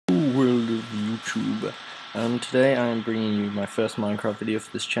Today I am bringing you my first Minecraft video for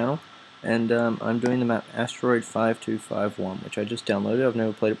this channel, and I'm doing the map Asteroid 5251, which I just downloaded. I've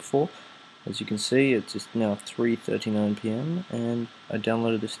never played it before. As you can see, it's just now 3:39 PM, and I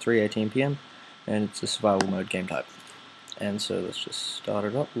downloaded this 3:18 PM, and it's a survival mode game type. And so let's just start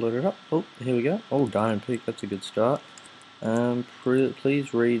it up, load it up. Oh, here we go. Oh, Diamond Peak, that's a good start.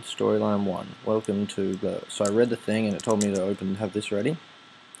 Please read storyline 1. Welcome to the... So I read the thing, and it told me to have this ready.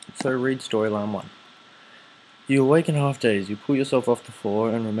 So read storyline 1. You awaken half-dazed, you pull yourself off the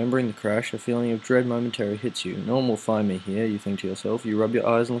floor, and remembering the crash, a feeling of dread momentarily hits you. No one will find me here, you think to yourself. You rub your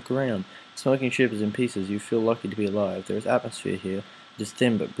eyes and look around. The smoking ship is in pieces. You feel lucky to be alive. There is atmosphere here. It is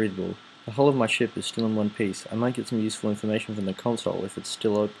thin but breathable. The hull of my ship is still in one piece. I might get some useful information from the console if it's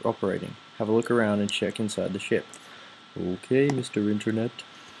still operating. Have a look around and check inside the ship. Okay, Mr. Internet.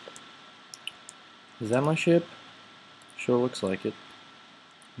 Is that my ship? Sure looks like it.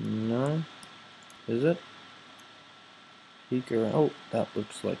 No? Is it? Oh, that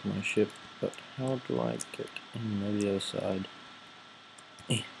looks like my ship, but how do I get in maybe the other side?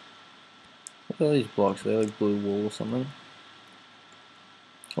 What are these blocks? Are they like blue wool or something?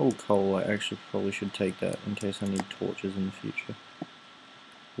 Oh, coal. I actually probably should take that in case I need torches in the future.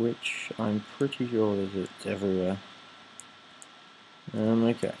 Which I'm pretty sure it's everywhere.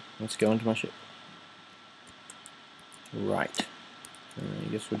 Okay, let's go into my ship. Right. I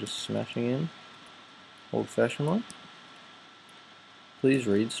guess we're just smashing in. Old-fashioned one. Please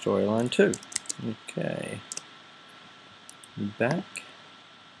read storyline 2. Okay. Back.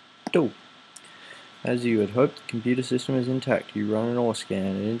 Oh. As you had hoped, the computer system is intact. You run an ore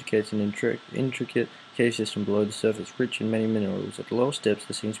scan. It indicates an intricate cave system below the surface, rich in many minerals. At the lower steps,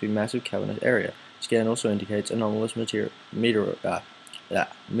 there seems to be a massive cavernous area. The scan also indicates anomalous meteoroids. The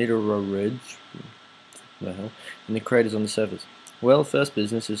hell? In the craters on the surface. Well, first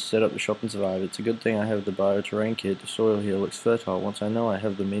business is to set up the shop and survive. It's a good thing I have the bioterrain kit. The soil here looks fertile. Once I know I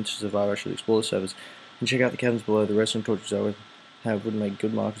have the means to survive, I should explore the surface and check out the caverns below. The redstone torches I would make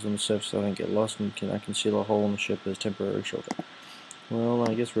good markers on the surface so I don't get lost, and I can seal a hole in the ship as temporary shelter. Well,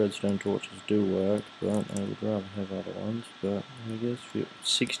 I guess redstone torches do work, but I would rather have other ones. But I guess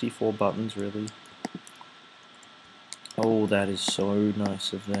 64 buttons, really. Oh, that is so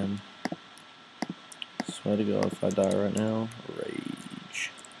nice of them. Swear to God, if I die right now,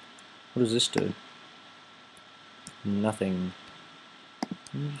 rage. What does this do? Nothing.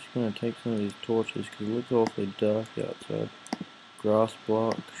 I'm just going to take some of these torches because it looks awfully dark outside. Grass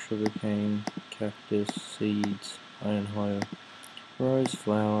block, sugarcane, cactus, seeds, iron hire, rose,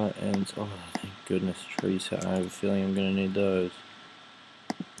 flower, and oh, thank goodness, trees. I have a feeling I'm going to need those.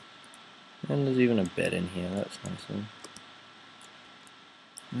 And there's even a bed in here, that's nice.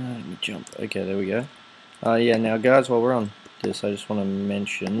 Let me jump. Okay, there we go. Yeah, now guys, while we're on this, I just want to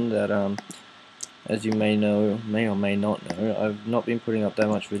mention that, as you may or may not know, I've not been putting up that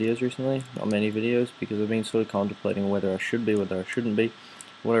much videos recently, not many videos, because I've been sort of contemplating whether I should be, whether I shouldn't be,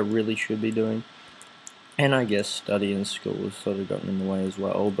 what I really should be doing, and I guess study and school has sort of gotten in the way as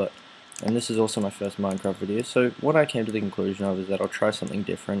well, and this is also my first Minecraft video, so what I came to the conclusion of is that I'll try something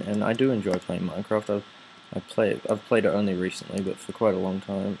different, and I do enjoy playing Minecraft. I've played it only recently, but for quite a long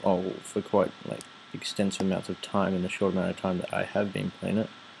time, for quite, extensive amounts of time in the short amount of time that I have been playing it.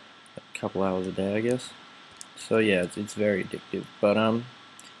 A couple hours a day, I guess. So yeah, it's very addictive. But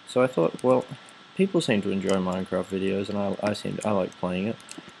so I thought, well, people seem to enjoy Minecraft videos, and I like playing it.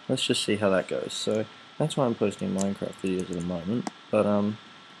 Let's just see how that goes. So that's why I'm posting Minecraft videos at the moment. But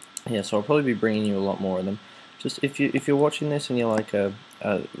yeah, so I'll probably be bringing you a lot more of them. Just if you're watching this and you like my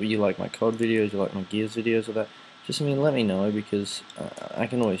COD videos, you like my Gears videos, or that. Just let me know, because I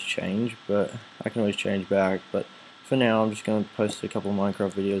can always change, but I can always change back. But for now, I'm just going to post a couple of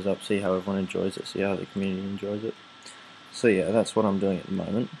Minecraft videos up, see how everyone enjoys it, see how the community enjoys it. So yeah, that's what I'm doing at the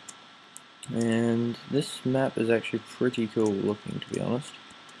moment. And this map is actually pretty cool looking, to be honest.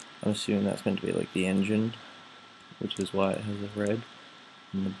 I'm assuming that's meant to be like the engine, which is why it has a red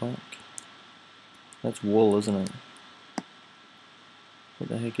in the back. That's wool, isn't it? What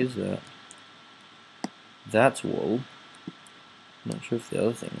the heck is that? That's wool. I'm not sure if the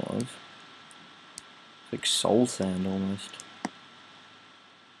other thing was. It's like soul sand almost.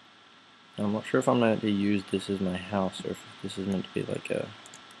 I'm not sure if I'm meant to use this as my house, or if this is meant to be like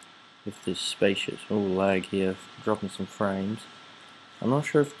if this spaceship. Oh, lag here, dropping some frames. I'm not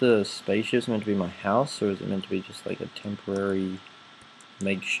sure if the spaceship's meant to be my house, or is it meant to be just like a temporary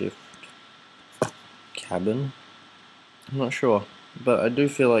makeshift cabin? I'm not sure. But I do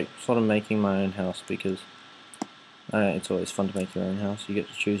feel like sort of making my own house, because it's always fun to make your own house. You get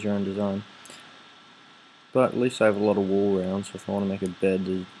to choose your own design. But at least I have a lot of wool around, so if I want to make a bed,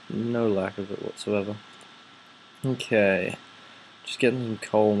 there's no lack of it whatsoever. Okay, just getting some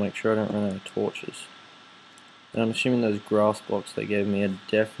coal, make sure I don't run out of torches. And I'm assuming those grass blocks they gave me are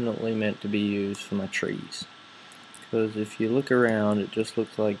definitely meant to be used for my trees. Because if you look around, it just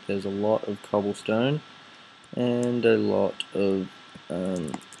looks like there's a lot of cobblestone and a lot of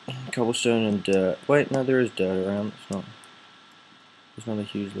cobblestone and dirt. Wait, no, there is dirt around. There's not a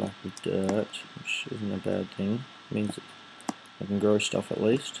huge lack of dirt, which isn't a bad thing. It means that I can grow stuff at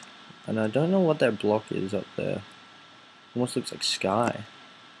least. And I don't know what that block is up there. Almost looks like sky.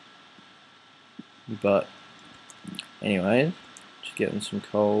 But anyway, just getting some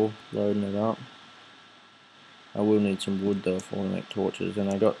coal, loading it up. I will need some wood though if I want to make torches, and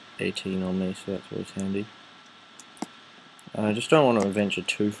I got 18 on me, so that's always handy. I just don't want to venture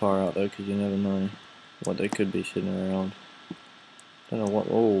too far out though, because you never know what they could be sitting around. Don't know what.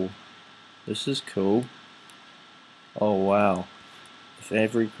 Oh, this is cool. Oh wow! If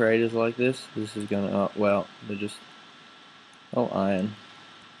every crate is like this is gonna. Oh wow! They're just. Oh, iron.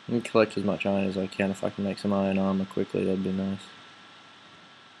 I can collect as much iron as I can. If I can make some iron armor quickly, that'd be nice.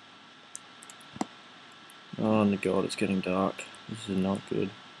 Oh my god, it's getting dark. This is not good.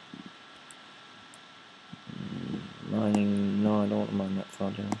 Mining, no, I don't want to mine that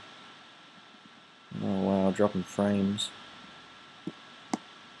far down. Oh wow, dropping frames.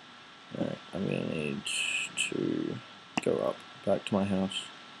 Alright, I'm gonna need to go up, back to my house.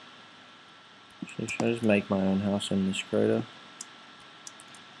 Should I just make my own house in this crater?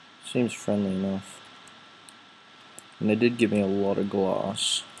 Seems friendly enough. And they did give me a lot of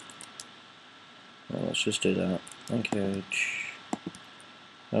glass. Well, let's just do that. Okay.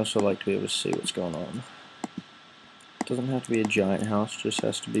 I also like to be able to see what's going on. It doesn't have to be a giant house, just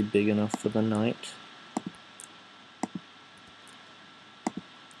has to be big enough for the night.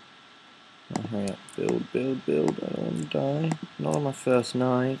 Oh, hurry up, build, build, build, I don't want to die. Not on my first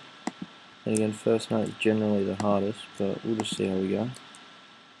night. And again, first night is generally the hardest, but we'll just see how we go.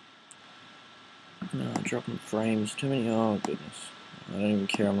 No, dropping frames, too many, oh goodness. I don't even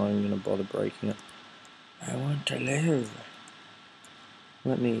care, I'm not even going to bother breaking it. I want to live.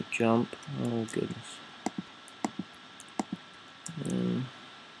 Let me jump, oh goodness.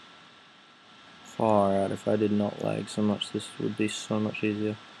 Far out, if I did not lag so much, this would be so much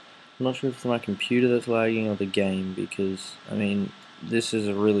easier. I'm not sure if it's my computer that's lagging or the game, because, I mean, this is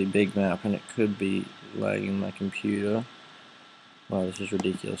a really big map and it could be lagging my computer. Wow, this is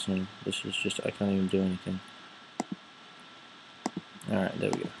ridiculous, and this is just, I can't even do anything. Alright,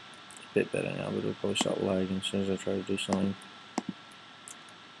 there we go. It's a bit better now, but it'll probably start lagging as soon as I try to do something.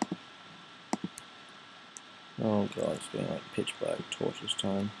 Oh god, it's getting like pitch black, torches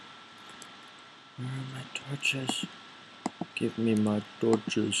time. Where are my torches? Give me my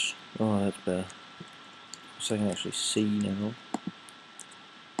torches. Oh, that's better. So I can actually see now.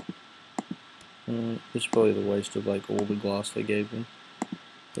 This is probably the waste of like all the glass they gave me,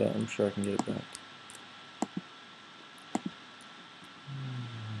 but I'm sure I can get it back.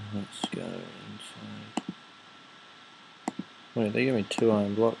 Let's go inside. Wait, they gave me 2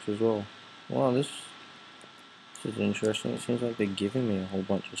 iron blocks as well. Wow, this is interesting. It seems like they're giving me a whole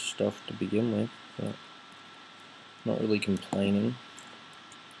bunch of stuff to begin with, but not really complaining.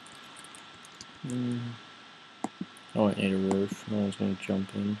 I won't need a roof. No one's going to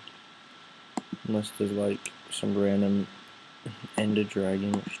jump in. Unless there's like some random ender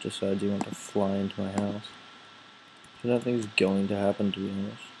dragon which decides you want to fly into my house. So I don't think it's going to happen, to be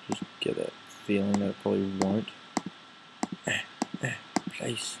honest. Just get that feeling that it probably won't.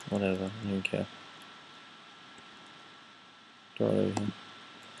 Place. Whatever. I don't care. Throw it over here.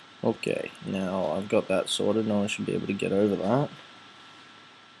 Okay, now I've got that sorted. Now I should be able to get over that.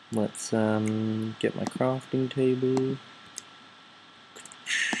 Let's get my crafting table.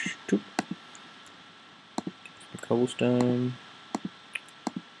 Cobblestone.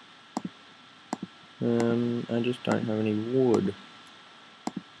 I just don't have any wood.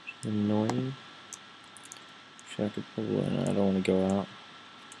 Which is annoying. Actually, I could probably. No, I don't want to go out.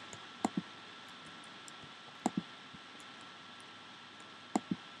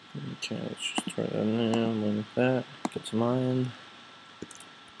 Okay, let's just throw that in there. I'm with that. Get some iron.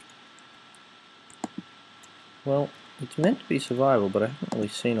 Well, it's meant to be survival, but I haven't really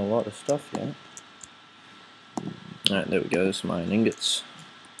seen a lot of stuff yet. Alright, there we go. There's some iron ingots.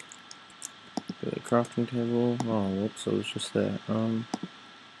 Got a crafting table. Oh, whoops, I was just there. I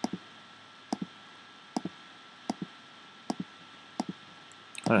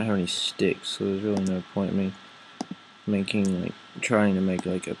don't have any sticks, so there's really no point in me trying to make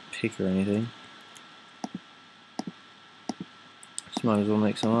like a pick or anything. Just might as well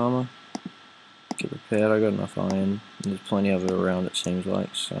make some armor. Get prepared. I got enough iron. There's plenty of it around, it seems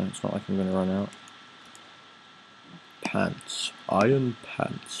like, so it's not like I'm going to run out. pants. Iron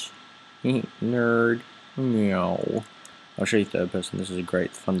pants. Nerd. Meow. I'll show you third person. This is a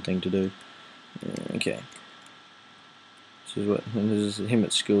great fun thing to do. Okay. This is him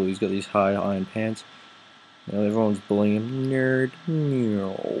at school. He's got these high iron pants. You know, everyone's bullying him. Nerd.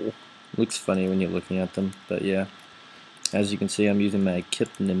 Meow. Looks funny when you're looking at them, but yeah. As you can see, I'm using my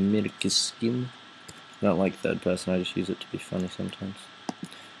Captain America skin. I don't like third person, I just use it to be funny sometimes.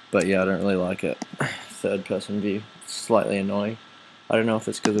 But yeah, I don't really like it. Third person view. It's slightly annoying. I don't know if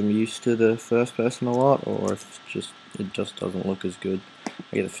it's because I'm used to the first person a lot, or if it just doesn't look as good.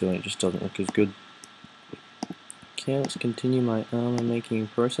 I get the feeling it just doesn't look as good. Okay, let's continue my armor making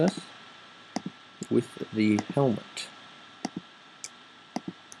process with the helmet.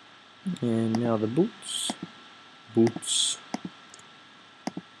 And now the boots. Boots.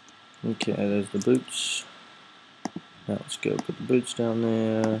 Okay, there's the boots. Now let's go put the boots down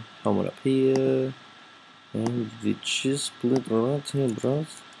there, helmet up here, and the chest split right here,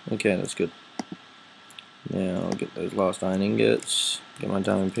 bros. Okay, that's good. Now I'll get those last iron ingots, get my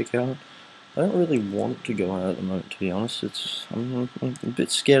diamond pick out. I don't really want to go out at the moment, to be honest. I'm a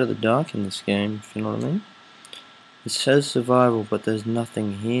bit scared of the dark in this game, if you know what I mean. It says survival, but there's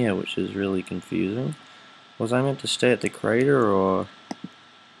nothing here, which is really confusing. Was I meant to stay at the crater, or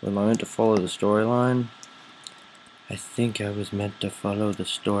was I meant to follow the storyline? I think I was meant to follow the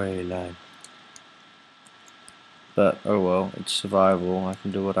storyline. But, oh well, it's survival. I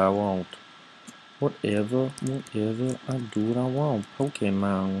can do what I want. Whatever, I do what I want.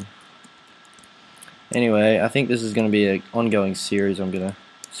 Pokemon. Anyway, I think this is going to be an ongoing series I'm going to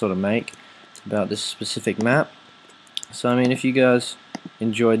sort of make about this specific map. So, I mean, if you guys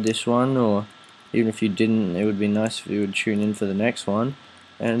enjoyed this one, or even if you didn't, it would be nice if you would tune in for the next one.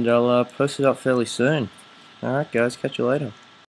 And I'll post it up fairly soon. Alright guys, catch you later.